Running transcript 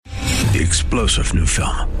The explosive new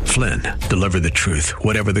film, Flynn, deliver the truth,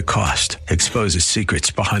 whatever the cost, exposes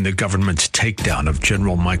secrets behind the government's takedown of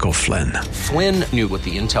General Michael Flynn. Flynn knew what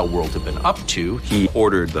the intel world had been up to. He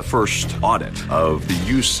ordered the first audit of the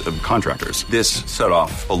use of contractors. This set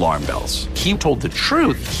off alarm bells. He told the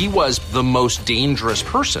truth. He was the most dangerous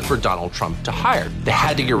person for Donald Trump to hire. They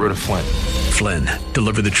had to get rid of Flynn. Flynn,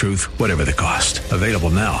 deliver the truth, whatever the cost. Available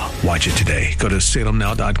now. Watch it today. Go to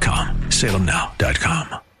salemnow.com.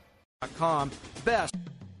 salemnow.com. Best.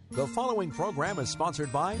 The following program is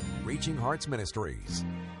sponsored by Reaching Hearts Ministries.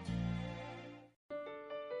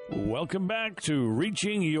 Welcome back to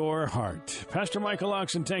Reaching Your Heart. Pastor Michael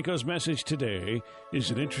Oxentenko's message today is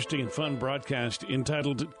an interesting and fun broadcast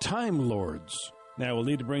entitled Time Lords. Now, we'll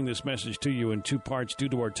need to bring this message to you in two parts due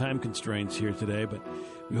to our time constraints here today, but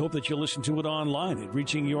we hope that you'll listen to it online at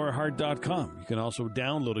reachingyourheart.com. You can also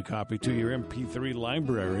download a copy to your MP3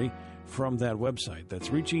 library from that website. That's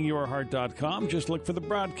reachingyourheart.com. Just look for the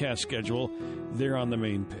broadcast schedule there on the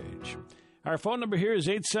main page. Our phone number here is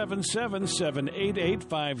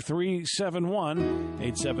 877-788-5371,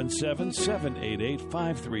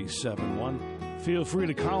 877-788-5371. Feel free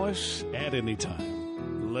to call us at any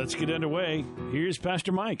time. Let's get underway. Here's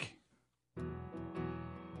Pastor Mike.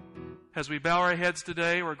 As we bow our heads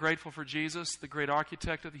today, we're grateful for Jesus, the great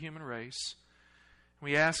architect of the human race.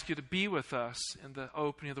 We ask you to be with us in the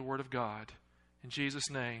opening of the Word of God. In Jesus'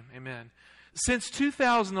 name, amen. Since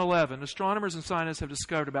 2011, astronomers and scientists have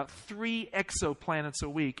discovered about 3 exoplanets a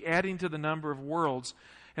week, adding to the number of worlds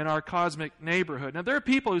in our cosmic neighborhood. Now, there are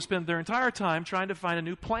people who spend their entire time trying to find a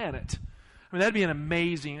new planet. I mean, that'd be an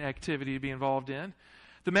amazing activity to be involved in.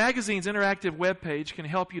 The magazine's interactive webpage can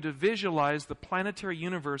help you to visualize the planetary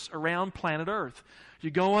universe around planet Earth.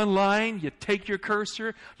 You go online, you take your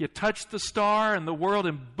cursor, you touch the star and the world,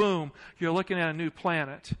 and boom, you're looking at a new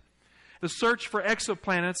planet. The search for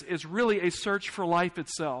exoplanets is really a search for life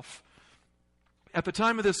itself. At the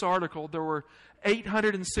time of this article, there were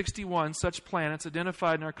 861 such planets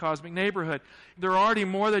identified in our cosmic neighborhood. There are already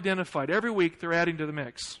more identified. Every week, they're adding to the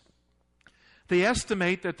mix. They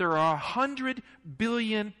estimate that there are 100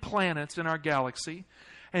 billion planets in our galaxy,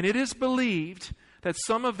 and it is believed that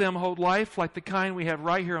some of them hold life like the kind we have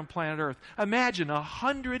right here on planet Earth. Imagine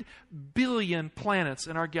 100 billion planets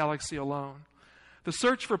in our galaxy alone. The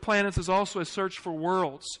search for planets is also a search for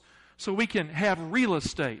worlds, so we can have real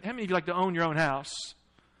estate. How many of you like to own your own house?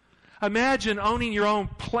 Imagine owning your own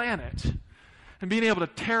planet and being able to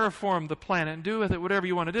terraform the planet and do with it whatever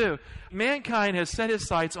you want to do. Mankind has set his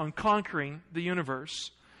sights on conquering the universe.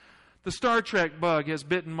 The Star Trek bug has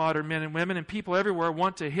bitten modern men and women, and people everywhere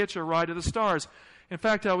want to hitch a ride to the stars. In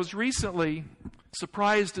fact, I was recently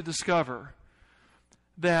surprised to discover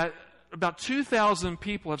that about 2,000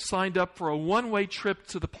 people have signed up for a one-way trip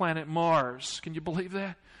to the planet Mars. Can you believe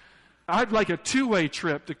that? I'd like a two-way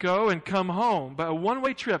trip to go and come home, but a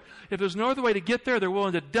one-way trip. If there's no other way to get there, they're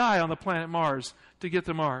willing to die on the planet Mars to get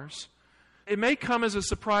to Mars. It may come as a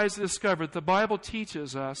surprise to discover that the Bible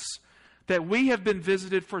teaches us that we have been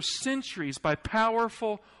visited for centuries by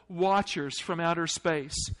powerful watchers from outer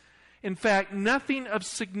space. In fact, nothing of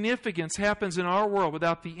significance happens in our world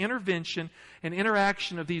without the intervention and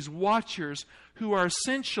interaction of these watchers who are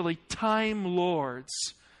essentially time lords.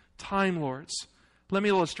 Time lords. Let me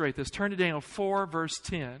illustrate this. Turn to Daniel 4, verse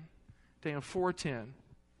 10. Daniel 4:10.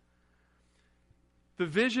 The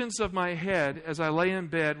visions of my head as I lay in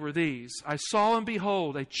bed were these. I saw and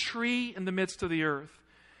behold a tree in the midst of the earth.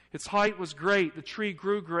 Its height was great. The tree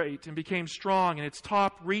grew great and became strong, and its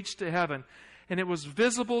top reached to heaven. And it was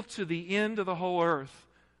visible to the end of the whole earth.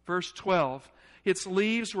 Verse 12. Its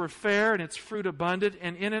leaves were fair and its fruit abundant,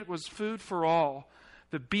 and in it was food for all.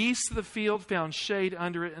 The beasts of the field found shade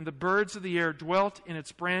under it, and the birds of the air dwelt in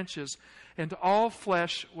its branches, and all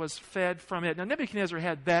flesh was fed from it. Now, Nebuchadnezzar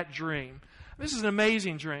had that dream. This is an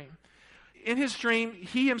amazing dream. In his dream,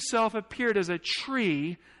 he himself appeared as a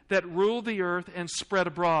tree that ruled the earth and spread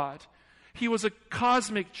abroad. He was a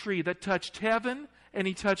cosmic tree that touched heaven, and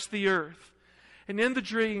he touched the earth. And in the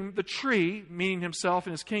dream, the tree, meaning himself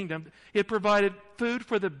and his kingdom, it provided food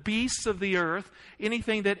for the beasts of the earth,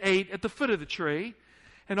 anything that ate at the foot of the tree.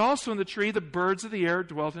 And also in the tree, the birds of the air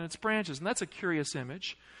dwelt in its branches. And that's a curious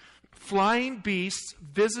image. Flying beasts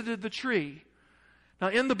visited the tree. Now,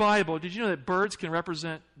 in the Bible, did you know that birds can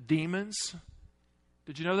represent demons?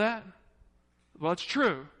 Did you know that? Well, it's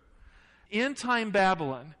true. End-time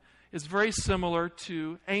Babylon is very similar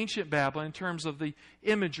to ancient Babylon in terms of the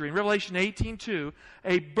imagery. In Revelation 18:2,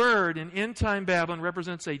 a bird in end-time Babylon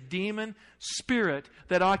represents a demon spirit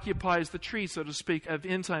that occupies the tree, so to speak, of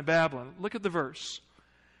end-time Babylon. Look at the verse.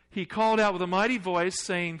 he called out with a mighty voice,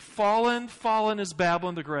 saying, "Fallen, fallen is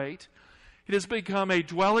Babylon the Great. It has become a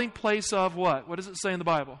dwelling place of" what? What does it say in the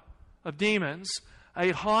Bible? Of demons,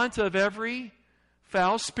 a haunt of every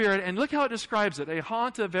foul spirit. And look how it describes it. A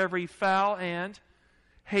haunt of every foul and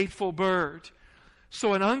hateful bird.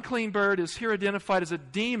 So an unclean bird is here identified as a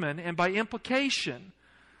demon, and by implication,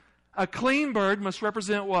 a clean bird must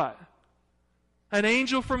represent what? An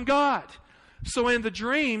angel from God. So in the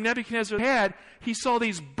dream Nebuchadnezzar had, he saw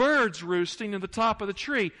these birds roosting in the top of the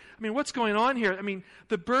tree. I mean, what's going on here? I mean,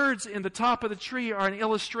 the birds in the top of the tree are an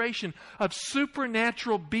illustration of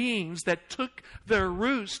supernatural beings that took their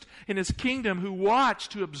roost in his kingdom, who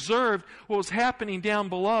watched, who observed what was happening down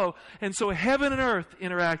below. And so heaven and earth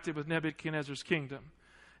interacted with Nebuchadnezzar's kingdom.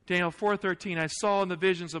 Daniel 4:13, I saw in the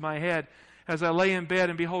visions of my head as I lay in bed,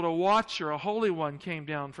 and behold, a watcher, a holy one, came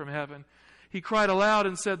down from heaven. He cried aloud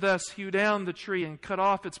and said thus, hew down the tree and cut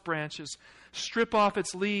off its branches, strip off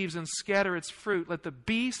its leaves and scatter its fruit. Let the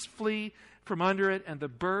beasts flee from under it and the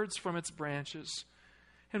birds from its branches.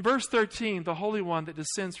 In verse 13, the Holy One that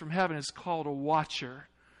descends from heaven is called a watcher.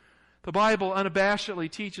 The Bible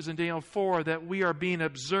unabashedly teaches in Daniel 4 that we are being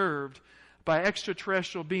observed by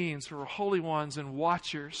extraterrestrial beings who are holy ones and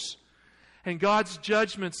watchers. And God's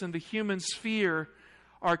judgments in the human sphere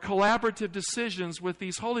are collaborative decisions with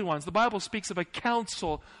these holy ones. The Bible speaks of a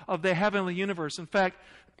council of the heavenly universe. In fact,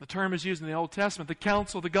 the term is used in the Old Testament, the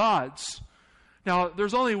council of the gods. Now,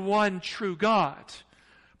 there's only one true God,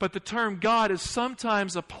 but the term God is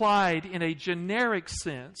sometimes applied in a generic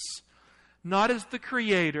sense, not as the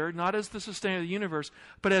creator, not as the sustainer of the universe,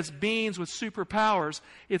 but as beings with superpowers.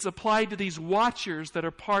 It's applied to these watchers that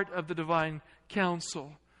are part of the divine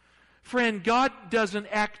council. Friend, God doesn't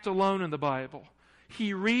act alone in the Bible.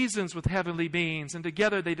 He reasons with heavenly beings, and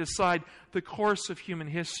together they decide the course of human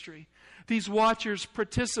history. These watchers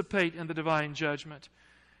participate in the divine judgment.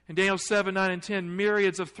 In Daniel 7, 9, and 10,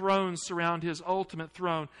 myriads of thrones surround his ultimate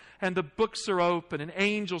throne, and the books are open, and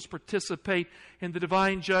angels participate in the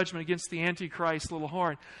divine judgment against the Antichrist little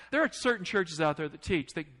horn. There are certain churches out there that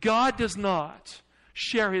teach that God does not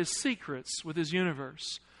share his secrets with his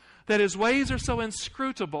universe, that his ways are so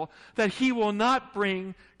inscrutable that he will not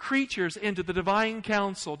bring creatures into the divine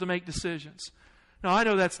council to make decisions. Now, I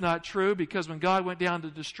know that's not true, because when God went down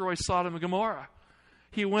to destroy Sodom and Gomorrah,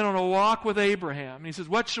 he went on a walk with Abraham. And he says,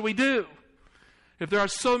 what should we do if there are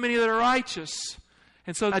so many that are righteous?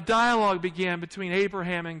 And so a dialogue began between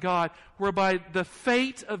Abraham and God, whereby the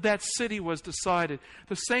fate of that city was decided.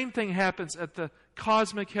 The same thing happens at the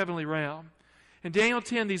cosmic heavenly realm. In Daniel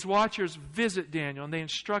 10, these watchers visit Daniel, and they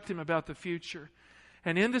instruct him about the future.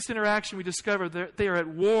 And in this interaction, we discover that they are at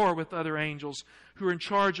war with other angels who are in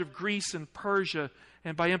charge of Greece and Persia,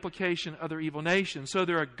 and by implication, other evil nations. So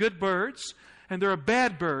there are good birds, and there are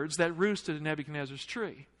bad birds that roosted in Nebuchadnezzar's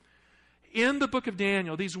tree. In the book of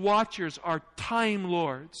Daniel, these watchers are time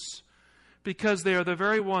lords, because they are the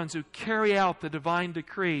very ones who carry out the divine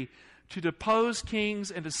decree to depose kings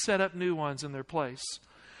and to set up new ones in their place.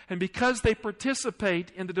 And because they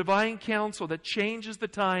participate in the divine council that changes the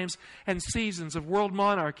times and seasons of world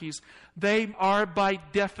monarchies, they are by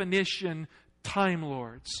definition time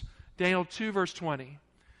lords. Daniel 2 verse 20.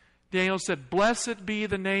 Daniel said, blessed be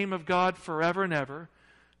the name of God forever and ever,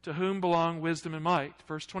 to whom belong wisdom and might.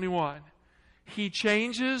 Verse 21. He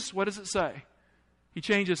changes, what does it say? He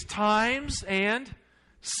changes times and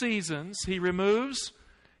seasons. He removes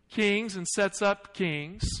kings and sets up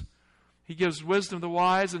kings. He gives wisdom to the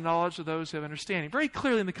wise and knowledge to those who have understanding. Very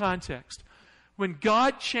clearly in the context, when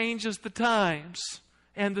God changes the times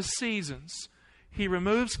and the seasons, he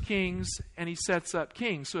removes kings and he sets up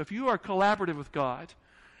kings. So if you are collaborative with God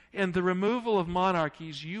in the removal of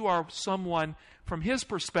monarchies, you are someone from his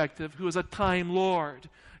perspective who is a time lord.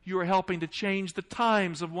 You are helping to change the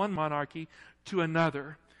times of one monarchy to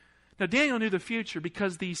another. Now Daniel knew the future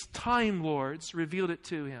because these time lords revealed it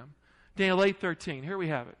to him. Daniel 8:13, here we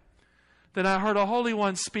have it. Then I heard a holy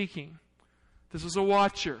one speaking. This is a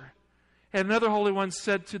watcher. And another holy one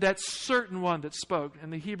said to that certain one that spoke.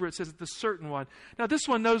 In the Hebrew it says the certain one. Now this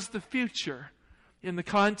one knows the future. In the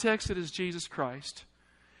context it is Jesus Christ.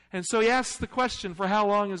 And so he asks the question, for how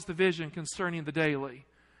long is the vision concerning the daily?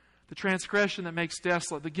 The transgression that makes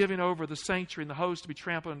desolate, the giving over the sanctuary and the host to be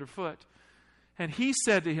trampled underfoot. And he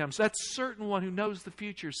said to him, so that certain one who knows the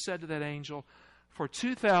future said to that angel, for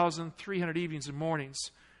 2,300 evenings and mornings,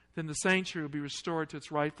 then the sanctuary will be restored to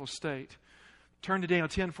its rightful state. Turn to Daniel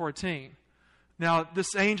 10:14. Now,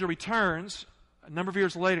 this angel returns a number of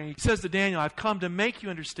years later, and he says to Daniel, I've come to make you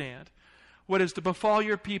understand what is to befall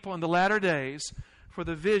your people in the latter days, for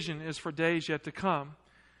the vision is for days yet to come.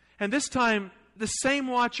 And this time, the same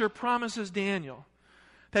watcher promises Daniel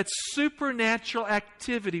that supernatural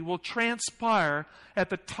activity will transpire at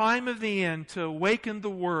the time of the end to awaken the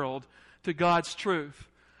world to God's truth.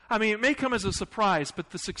 I mean, it may come as a surprise,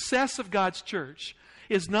 but the success of God's church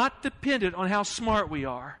is not dependent on how smart we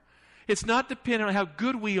are. It's not dependent on how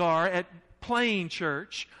good we are at playing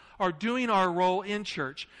church or doing our role in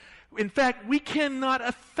church. In fact, we cannot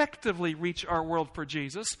effectively reach our world for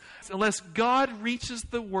Jesus unless God reaches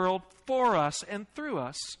the world for us and through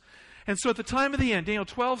us. And so at the time of the end, Daniel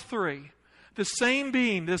 12:3, the same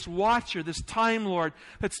being, this watcher, this Time Lord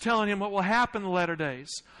that's telling him what will happen in the latter days,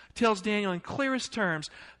 tells Daniel in clearest terms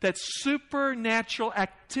that supernatural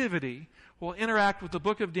activity will interact with the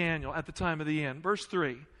book of Daniel at the time of the end. Verse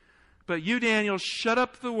 3, but you, Daniel, shut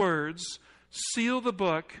up the words, seal the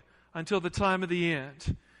book until the time of the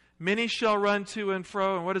end. Many shall run to and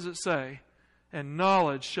fro, and what does it say? And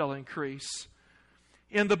knowledge shall increase.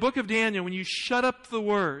 In the book of Daniel, when you shut up the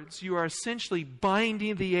words, you are essentially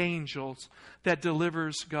binding the angels that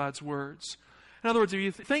delivers God's words. In other words, if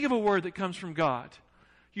you think of a word that comes from God,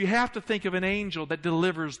 you have to think of an angel that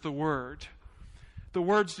delivers the word. The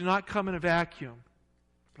words do not come in a vacuum.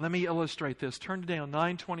 Let me illustrate this. Turn to Daniel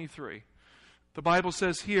 9:23. The Bible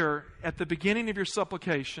says here, at the beginning of your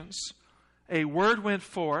supplications, a word went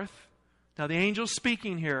forth. Now the angel's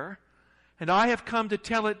speaking here, and I have come to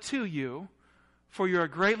tell it to you, for you are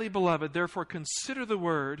greatly beloved. Therefore consider the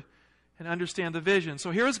word and understand the vision.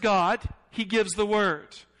 So here is God. He gives the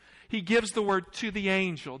word. He gives the word to the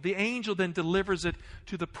angel. The angel then delivers it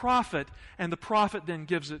to the prophet, and the prophet then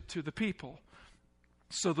gives it to the people.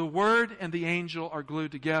 So the word and the angel are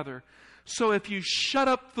glued together. So if you shut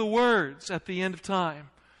up the words at the end of time,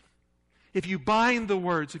 if you bind the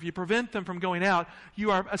words, if you prevent them from going out,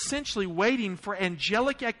 you are essentially waiting for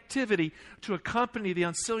angelic activity to accompany the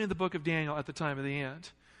unsealing of the book of Daniel at the time of the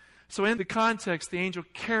end. So in the context, the angel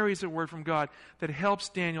carries a word from God that helps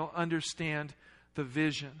Daniel understand the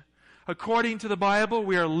vision. According to the Bible,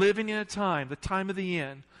 we are living in a time, the time of the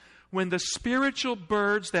end, when the spiritual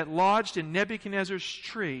birds that lodged in Nebuchadnezzar's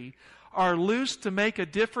tree are loosed to make a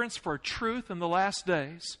difference for truth in the last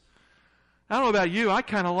days. I don't know about you, I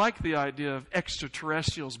kind of like the idea of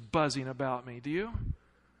extraterrestrials buzzing about me. Do you?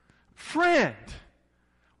 Friend,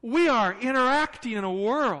 we are interacting in a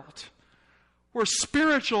world where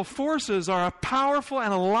spiritual forces are powerful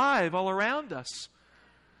and alive all around us.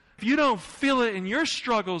 If you don't feel it in your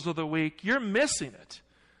struggles of the week, you're missing it.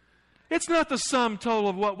 It's not the sum total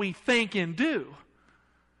of what we think and do.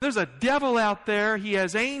 There's a devil out there. He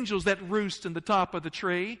has angels that roost in the top of the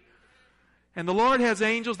tree. And the Lord has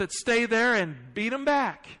angels that stay there and beat them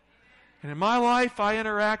back. And in my life, I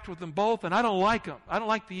interact with them both, and I don't like them. I don't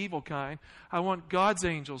like the evil kind. I want God's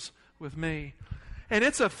angels with me. And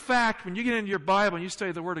it's a fact, when you get into your Bible and you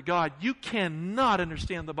study the Word of God, you cannot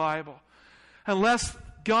understand the Bible unless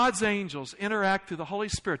God's angels interact through the Holy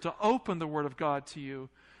Spirit to open the Word of God to you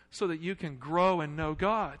so that you can grow and know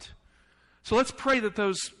God. So let's pray that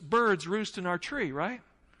those birds roost in our tree, right?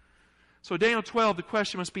 So Daniel 12, the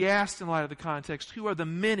question must be asked in light of the context. Who are the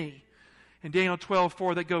many in Daniel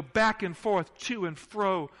 12:4 that go back and forth to and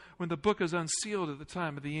fro when the book is unsealed at the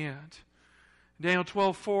time of the end? Daniel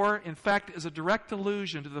 12:4, in fact, is a direct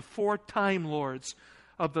allusion to the 4 Time Lords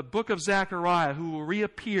of the book of Zechariah who will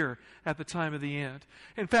reappear at the time of the end.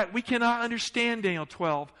 In fact, we cannot understand Daniel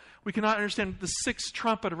 12. We cannot understand the 6th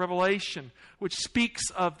trumpet of Revelation, which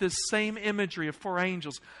speaks of this same imagery of 4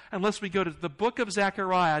 angels, unless we go to the book of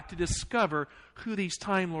Zechariah to discover who these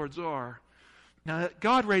Time Lords are. Now,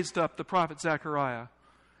 God raised up the prophet Zechariah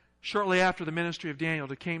shortly after the ministry of Daniel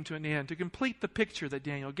came to an end to complete the picture that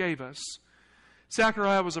Daniel gave us.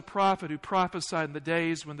 Zechariah was a prophet who prophesied in the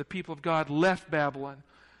days when the people of God left Babylon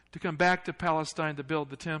to come back to Palestine to build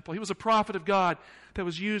the temple. He was a prophet of God that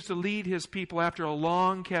was used to lead his people after a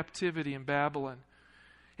long captivity in Babylon.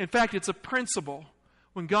 In fact, it's a principle.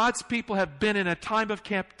 When God's people have been in a time of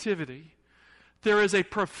captivity, there is a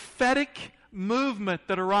prophetic movement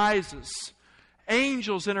that arises.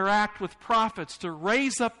 Angels interact with prophets to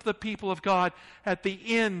raise up the people of God at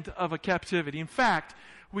the end of a captivity. In fact,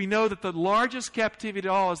 we know that the largest captivity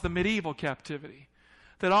of all is the medieval captivity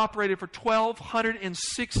that operated for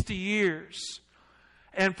 1,260 years.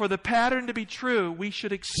 And for the pattern to be true, we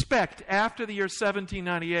should expect after the year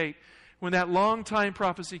 1798, when that long time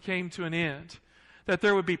prophecy came to an end, that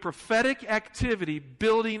there would be prophetic activity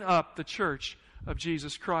building up the church of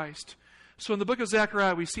Jesus Christ. So in the book of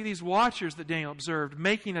Zechariah, we see these watchers that Daniel observed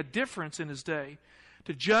making a difference in his day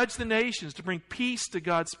to judge the nations, to bring peace to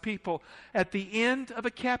God's people at the end of a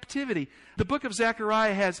captivity. The book of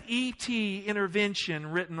Zechariah has E.T. intervention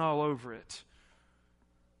written all over it.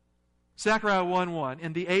 Zechariah 1:1,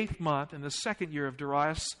 in the 8th month, in the 2nd year of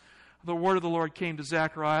Darius, the word of the Lord came to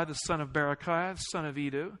Zechariah, the son of Berechiah, the son of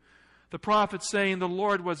Iddo, the prophet, saying, the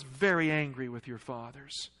Lord was very angry with your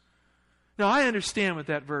fathers. Now, I understand what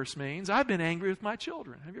that verse means. I've been angry with my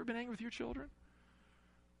children. Have you ever been angry with your children?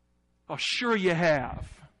 Oh, sure you have.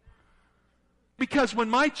 Because when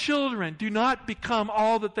my children do not become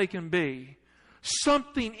all that they can be,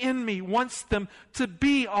 something in me wants them to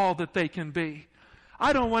be all that they can be.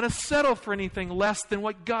 I don't want to settle for anything less than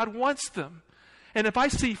what God wants them. And if I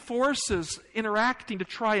see forces interacting to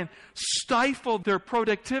try and stifle their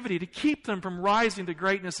productivity, to keep them from rising to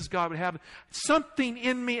greatness as God would have them, something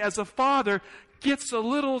in me as a father gets a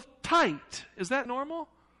little tight. Is that normal?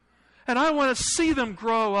 And I want to see them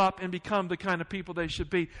grow up and become the kind of people they should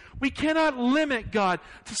be. We cannot limit God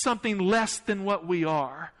to something less than what we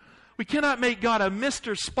are. We cannot make God a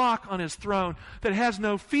Mr. Spock on His throne that has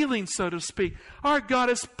no feelings, so to speak. Our God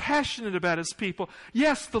is passionate about His people.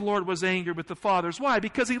 Yes, the Lord was angry with the fathers. Why?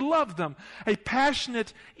 Because He loved them. A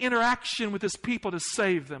passionate interaction with His people to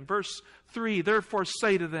save them. Verse 3, therefore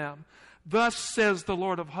say to them, thus says the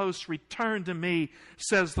Lord of hosts, return to me,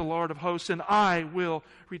 says the Lord of hosts, and I will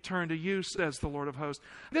return to you, says the Lord of hosts.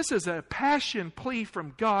 This is a passion plea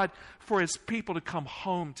from God for His people to come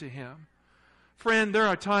home to Him. Friend, there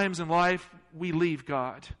are times in life we leave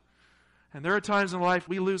God. And there are times in life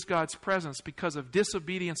we lose God's presence because of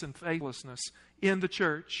disobedience and faithlessness in the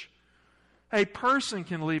church. A person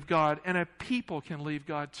can leave God, and a people can leave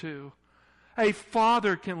God too. A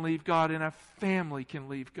father can leave God, and a family can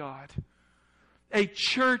leave God. A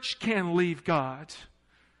church can leave God.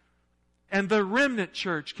 And the remnant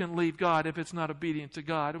church can leave God if it's not obedient to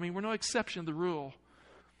God. I mean, we're no exception to the rule.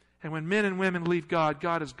 And when men and women leave God,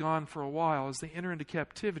 God is gone for a while as they enter into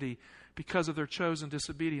captivity because of their chosen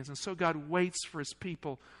disobedience. And so God waits for His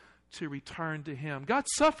people to return to Him. God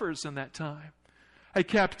suffers in that time. A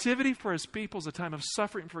captivity for His people is a time of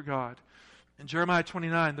suffering for God. In Jeremiah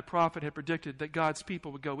 29, the prophet had predicted that God's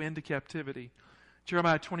people would go into captivity.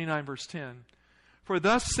 Jeremiah 29, verse 10. For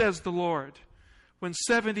thus says the Lord, when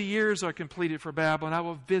 70 years are completed for Babylon, I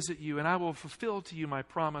will visit you, and I will fulfill to you my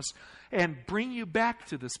promise, and bring you back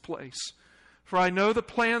to this place. For I know the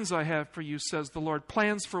plans I have for you, says the Lord,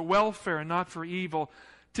 plans for welfare and not for evil,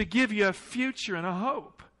 to give you a future and a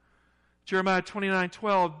hope. Jeremiah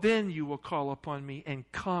 29:12, then you will call upon me and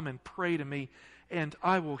come and pray to me, and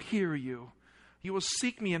I will hear you. You will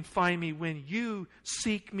seek me and find me when you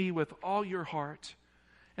seek me with all your heart.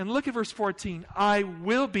 And look at verse 14. I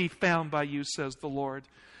will be found by you, says the Lord,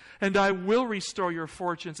 and I will restore your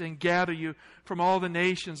fortunes and gather you from all the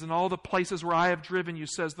nations and all the places where I have driven you,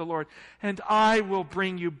 says the Lord. And I will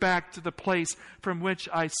bring you back to the place from which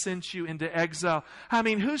I sent you into exile. I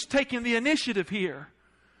mean, who's taking the initiative here?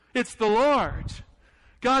 It's the Lord.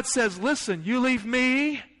 God says, listen, you leave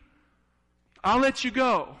me, I'll let you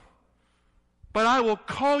go. But I will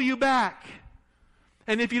call you back.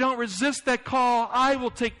 And if you don't resist that call, I will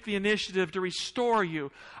take the initiative to restore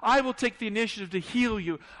you. I will take the initiative to heal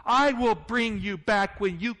you. I will bring you back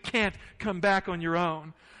when you can't come back on your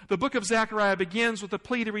own. The book of Zechariah begins with a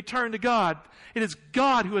plea to return to God. It is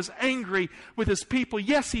God who is angry with His people.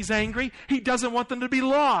 Yes, He's angry. He doesn't want them to be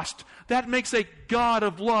lost. That makes a God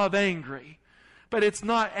of love angry. But it's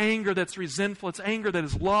not anger that's resentful. It's anger that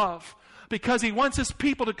is love. Because He wants His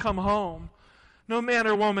people to come home. No man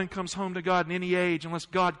or woman comes home to God in any age unless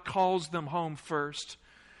God calls them home first.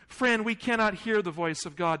 Friend, we cannot hear the voice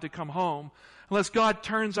of God to come home unless God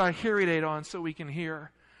turns our hearing aid on so we can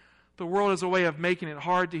hear. The world has a way of making it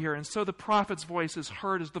hard to hear, and so the prophet's voice is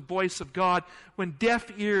heard as the voice of God. When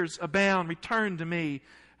deaf ears abound, return to me,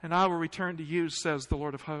 and I will return to you, says the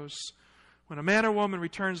Lord of hosts. When a man or woman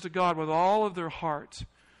returns to God with all of their heart,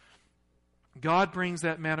 God brings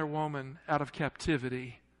that man or woman out of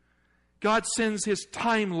captivity. God sends His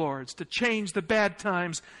time lords to change the bad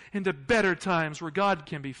times into better times where God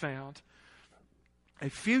can be found. A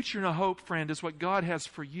future and a hope, friend, is what God has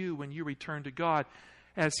for you when you return to God,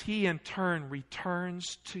 as He in turn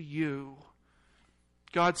returns to you.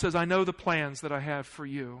 God says, I know the plans that I have for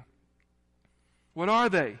you. What are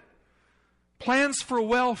they? Plans for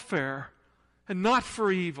welfare and not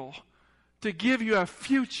for evil, to give you a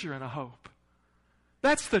future and a hope.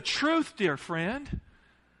 That's the truth, dear friend.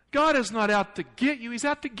 God is not out to get you. He's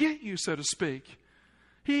out to get you, so to speak.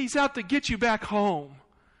 He's out to get you back home.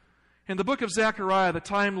 In the book of Zechariah, the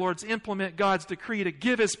Time Lords implement God's decree to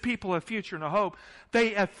give His people a future and a hope.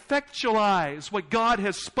 They effectualize what God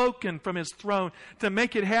has spoken from His throne to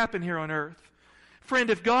make it happen here on earth. Friend,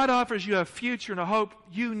 if God offers you a future and a hope,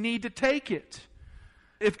 you need to take it.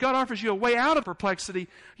 If God offers you a way out of perplexity,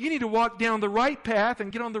 you need to walk down the right path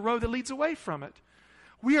and get on the road that leads away from it.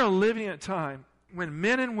 We are living in a time when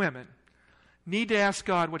men and women need to ask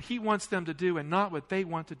God what He wants them to do and not what they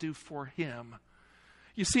want to do for Him.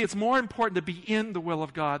 You see, it's more important to be in the will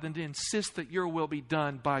of God than to insist that your will be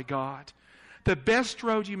done by God. The best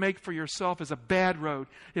road you make for yourself is a bad road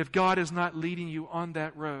if God is not leading you on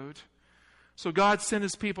that road. So God sent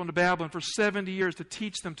His people into Babylon for 70 years to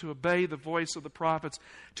teach them to obey the voice of the prophets,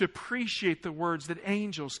 to appreciate the words that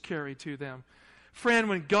angels carry to them. Friend,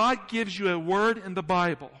 when God gives you a word in the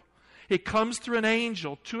Bible, it comes through an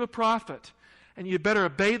angel to a prophet, and you better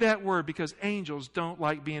obey that word because angels don't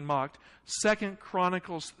like being mocked. 2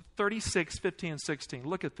 Chronicles 36, 15, and 16.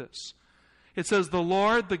 Look at this. It says, "The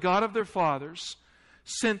Lord, the God of their fathers,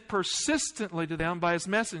 sent persistently to them by His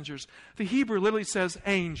messengers." The Hebrew literally says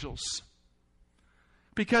angels,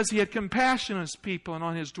 because He had compassion on His people and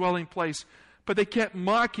on His dwelling place. But they kept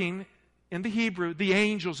mocking, in the Hebrew, the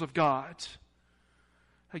angels of God.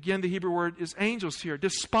 Again, the Hebrew word is angels here.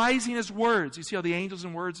 Despising His words. You see how the angels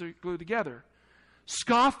and words are glued together.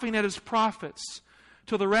 Scoffing at His prophets,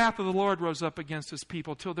 till the wrath of the Lord rose up against His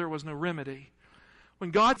people, till there was no remedy.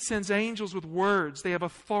 When God sends angels with words, they have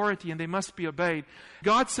authority and they must be obeyed.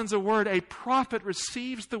 God sends a word, a prophet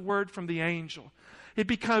receives the word from the angel. It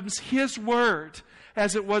becomes his word,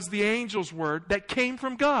 as it was the angel's word that came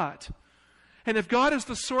from God. And if God is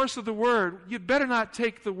the source of the word, you'd better not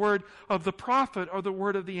take the word of the prophet or the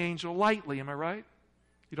word of the angel lightly. Am I right?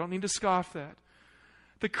 You don't need to scoff that.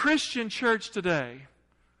 The Christian church today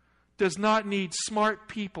does not need smart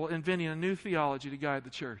people inventing a new theology to guide the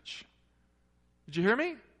church. Did you hear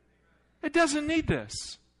me? It doesn't need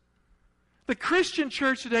this. The Christian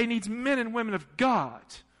church today needs men and women of God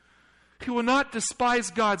who will not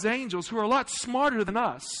despise God's angels, who are a lot smarter than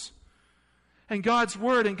us, and God's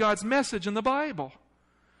word and God's message in the Bible.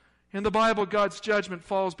 In the Bible, God's judgment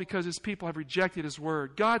falls because His people have rejected His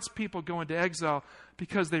word. God's people go into exile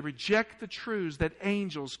because they reject the truths that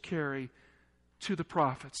angels carry to the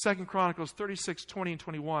prophets. 2 Chronicles 36, 20 and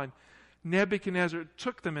 21. Nebuchadnezzar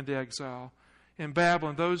took them into exile in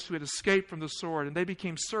Babylon, those who had escaped from the sword, and they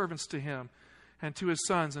became servants to him and to his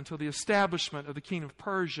sons until the establishment of the king of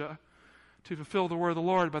Persia, to fulfill the word of the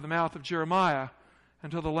Lord by the mouth of Jeremiah,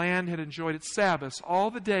 until the land had enjoyed its Sabbaths. All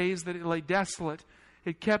the days that it lay desolate,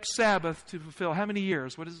 it kept Sabbath to fulfill. How many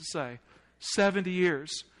years? What does it say? 70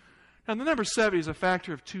 years. Now, the number 70 is a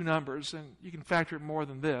factor of two numbers, and you can factor it more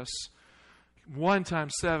than this. 1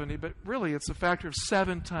 times 70, but really it's a factor of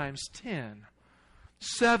 7 times 10.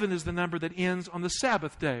 7 is the number that ends on the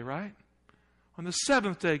Sabbath day, right? On the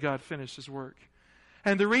seventh day, God finished His work.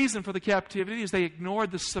 And the reason for the captivity is they ignored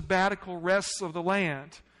the sabbatical rests of the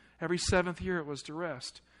land. Every 7th year it was to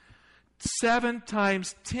rest. 7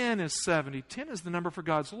 times 10 is 70. 10 is the number for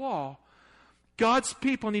God's law. God's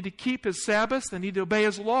people need to keep His Sabbaths. They need to obey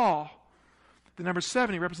His law. The number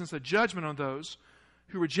 70 represents a judgment on those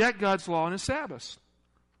who reject God's law and His Sabbaths.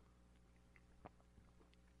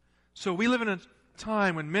 So we live in a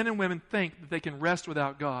time when men and women think that they can rest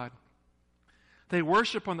without God. They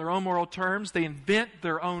worship on their own moral terms. They invent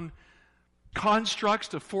their own constructs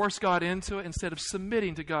to force God into it instead of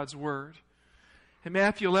submitting to God's word. In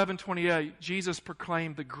Matthew 11:28, Jesus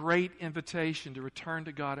proclaimed the great invitation to return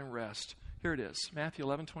to God and rest. Here it is, Matthew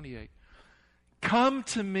 11:28. "Come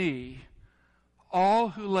to me, all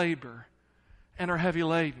who labor and are heavy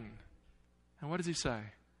laden." And what does He say?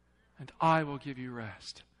 "And I will give you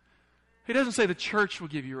rest." He doesn't say the church will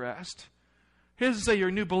give you rest. He doesn't say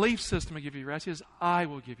your new belief system will give you rest. He says, "I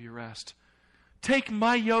will give you rest. Take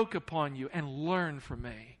my yoke upon you and learn from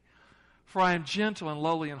me. For I am gentle and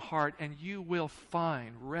lowly in heart, and you will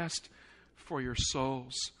find rest for your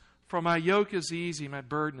souls. For my yoke is easy, my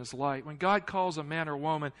burden is light." When God calls a man or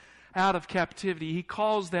woman out of captivity, He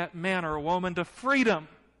calls that man or woman to freedom.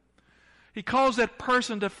 He calls that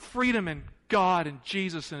person to freedom in God and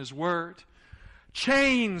Jesus and His Word.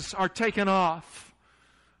 Chains are taken off.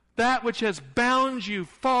 That which has bound you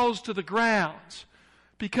falls to the ground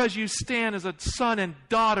because you stand as a son and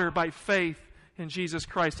daughter by faith in Jesus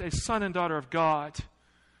Christ, a son and daughter of God.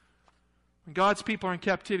 When God's people are in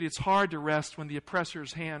captivity, it's hard to rest when the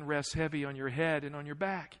oppressor's hand rests heavy on your head and on your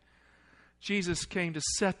back. Jesus came to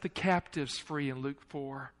set the captives free in Luke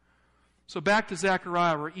 4. So back to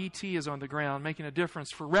Zechariah, where E.T. is on the ground, making a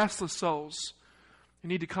difference for restless souls who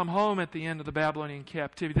need to come home at the end of the Babylonian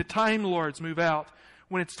captivity. The Time Lords move out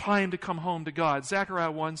when it's time to come home to God.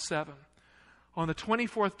 Zechariah 1:7. On the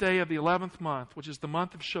 24th day of the 11th month, which is the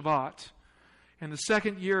month of Shavat, in the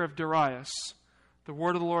 2nd year of Darius, the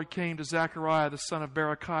word of the Lord came to Zechariah, the son of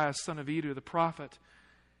Berechiah, son of Iddo, the prophet.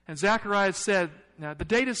 And Zechariah said, now the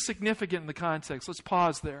date is significant in the context. Let's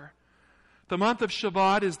pause there. The month of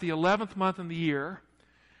Shevat is the 11th month in the year.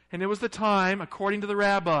 And it was the time, according to the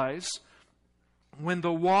rabbis, when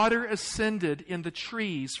the water ascended in the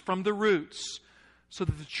trees from the roots so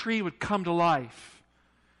that the tree would come to life.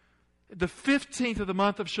 The 15th of the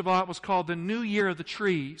month of Shevat was called the New Year of the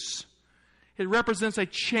Trees. It represents a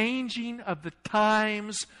changing of the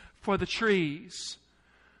times for the trees.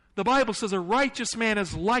 The Bible says a righteous man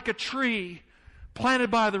is like a tree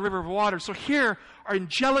planted by the river of water. So here are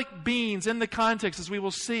angelic beings in the context, as we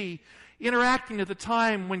will see, interacting at the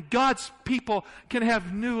time when God's people can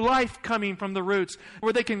have new life coming from the roots,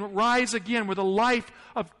 where they can rise again, where the life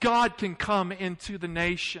of God can come into the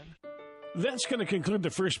nation. That's going to conclude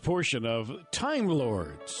the first portion of Time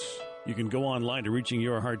Lords. You can go online to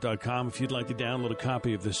reachingyourheart.com if you'd like to download a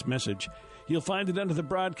copy of this message. You'll find it under the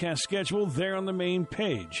broadcast schedule there on the main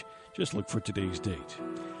page. Just look for today's date.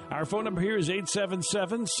 Our phone number here is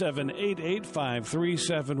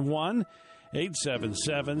 877-788-5371.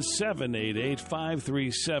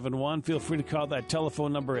 877-788-5371. Feel free to call that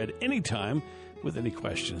telephone number at any time with any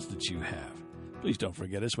questions that you have. Please don't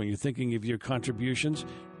forget us when you're thinking of your contributions.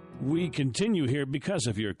 We continue here because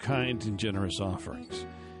of your kind and generous offerings.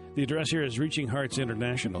 The address here is Reaching Hearts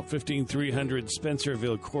International, 15300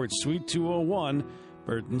 Spencerville Court, Suite 201,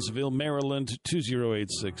 Burtonsville, Maryland,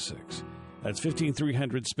 20866. That's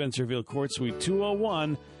 15300 Spencerville Court, Suite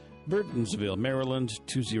 201, Burtonsville, Maryland,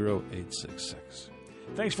 20866.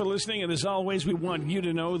 Thanks for listening, and as always, we want you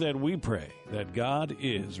to know that we pray that God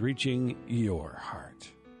is reaching your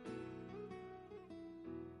heart.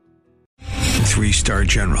 3-star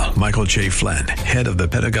General Michael J. Flynn, head of the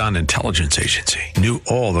Pentagon Intelligence Agency, knew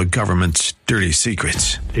all the government's dirty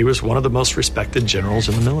secrets. He was one of the most respected generals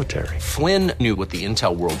in the military. Flynn knew what the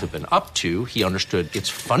intel world had been up to. He understood its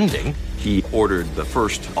funding. He ordered the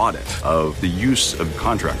first audit of the use of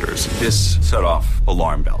contractors. This set off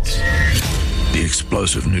alarm bells. The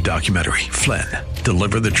explosive new documentary, Flynn,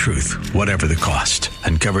 Deliver the Truth, Whatever the Cost,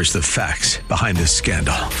 uncovers the facts behind this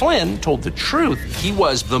scandal. Flynn told the truth. He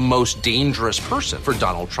was the most dangerous person for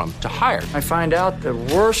Donald Trump to hire. I find out the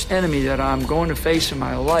worst enemy that I'm going to face in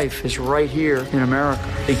my life is right here in America.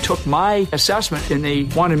 They took my assessment and they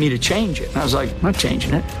wanted me to change it. And I was like, I'm not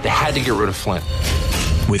changing it. They had to get rid of Flynn.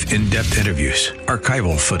 With in-depth interviews,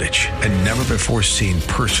 archival footage, and never-before-seen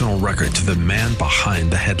personal records of the man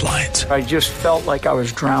behind the headlines. I just felt like I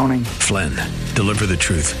was drowning. Flynn, Deliver the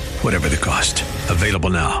Truth, Whatever the Cost.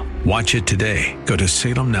 Available now. Watch it today. Go to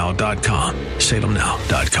salemnow.com.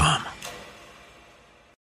 salemnow.com.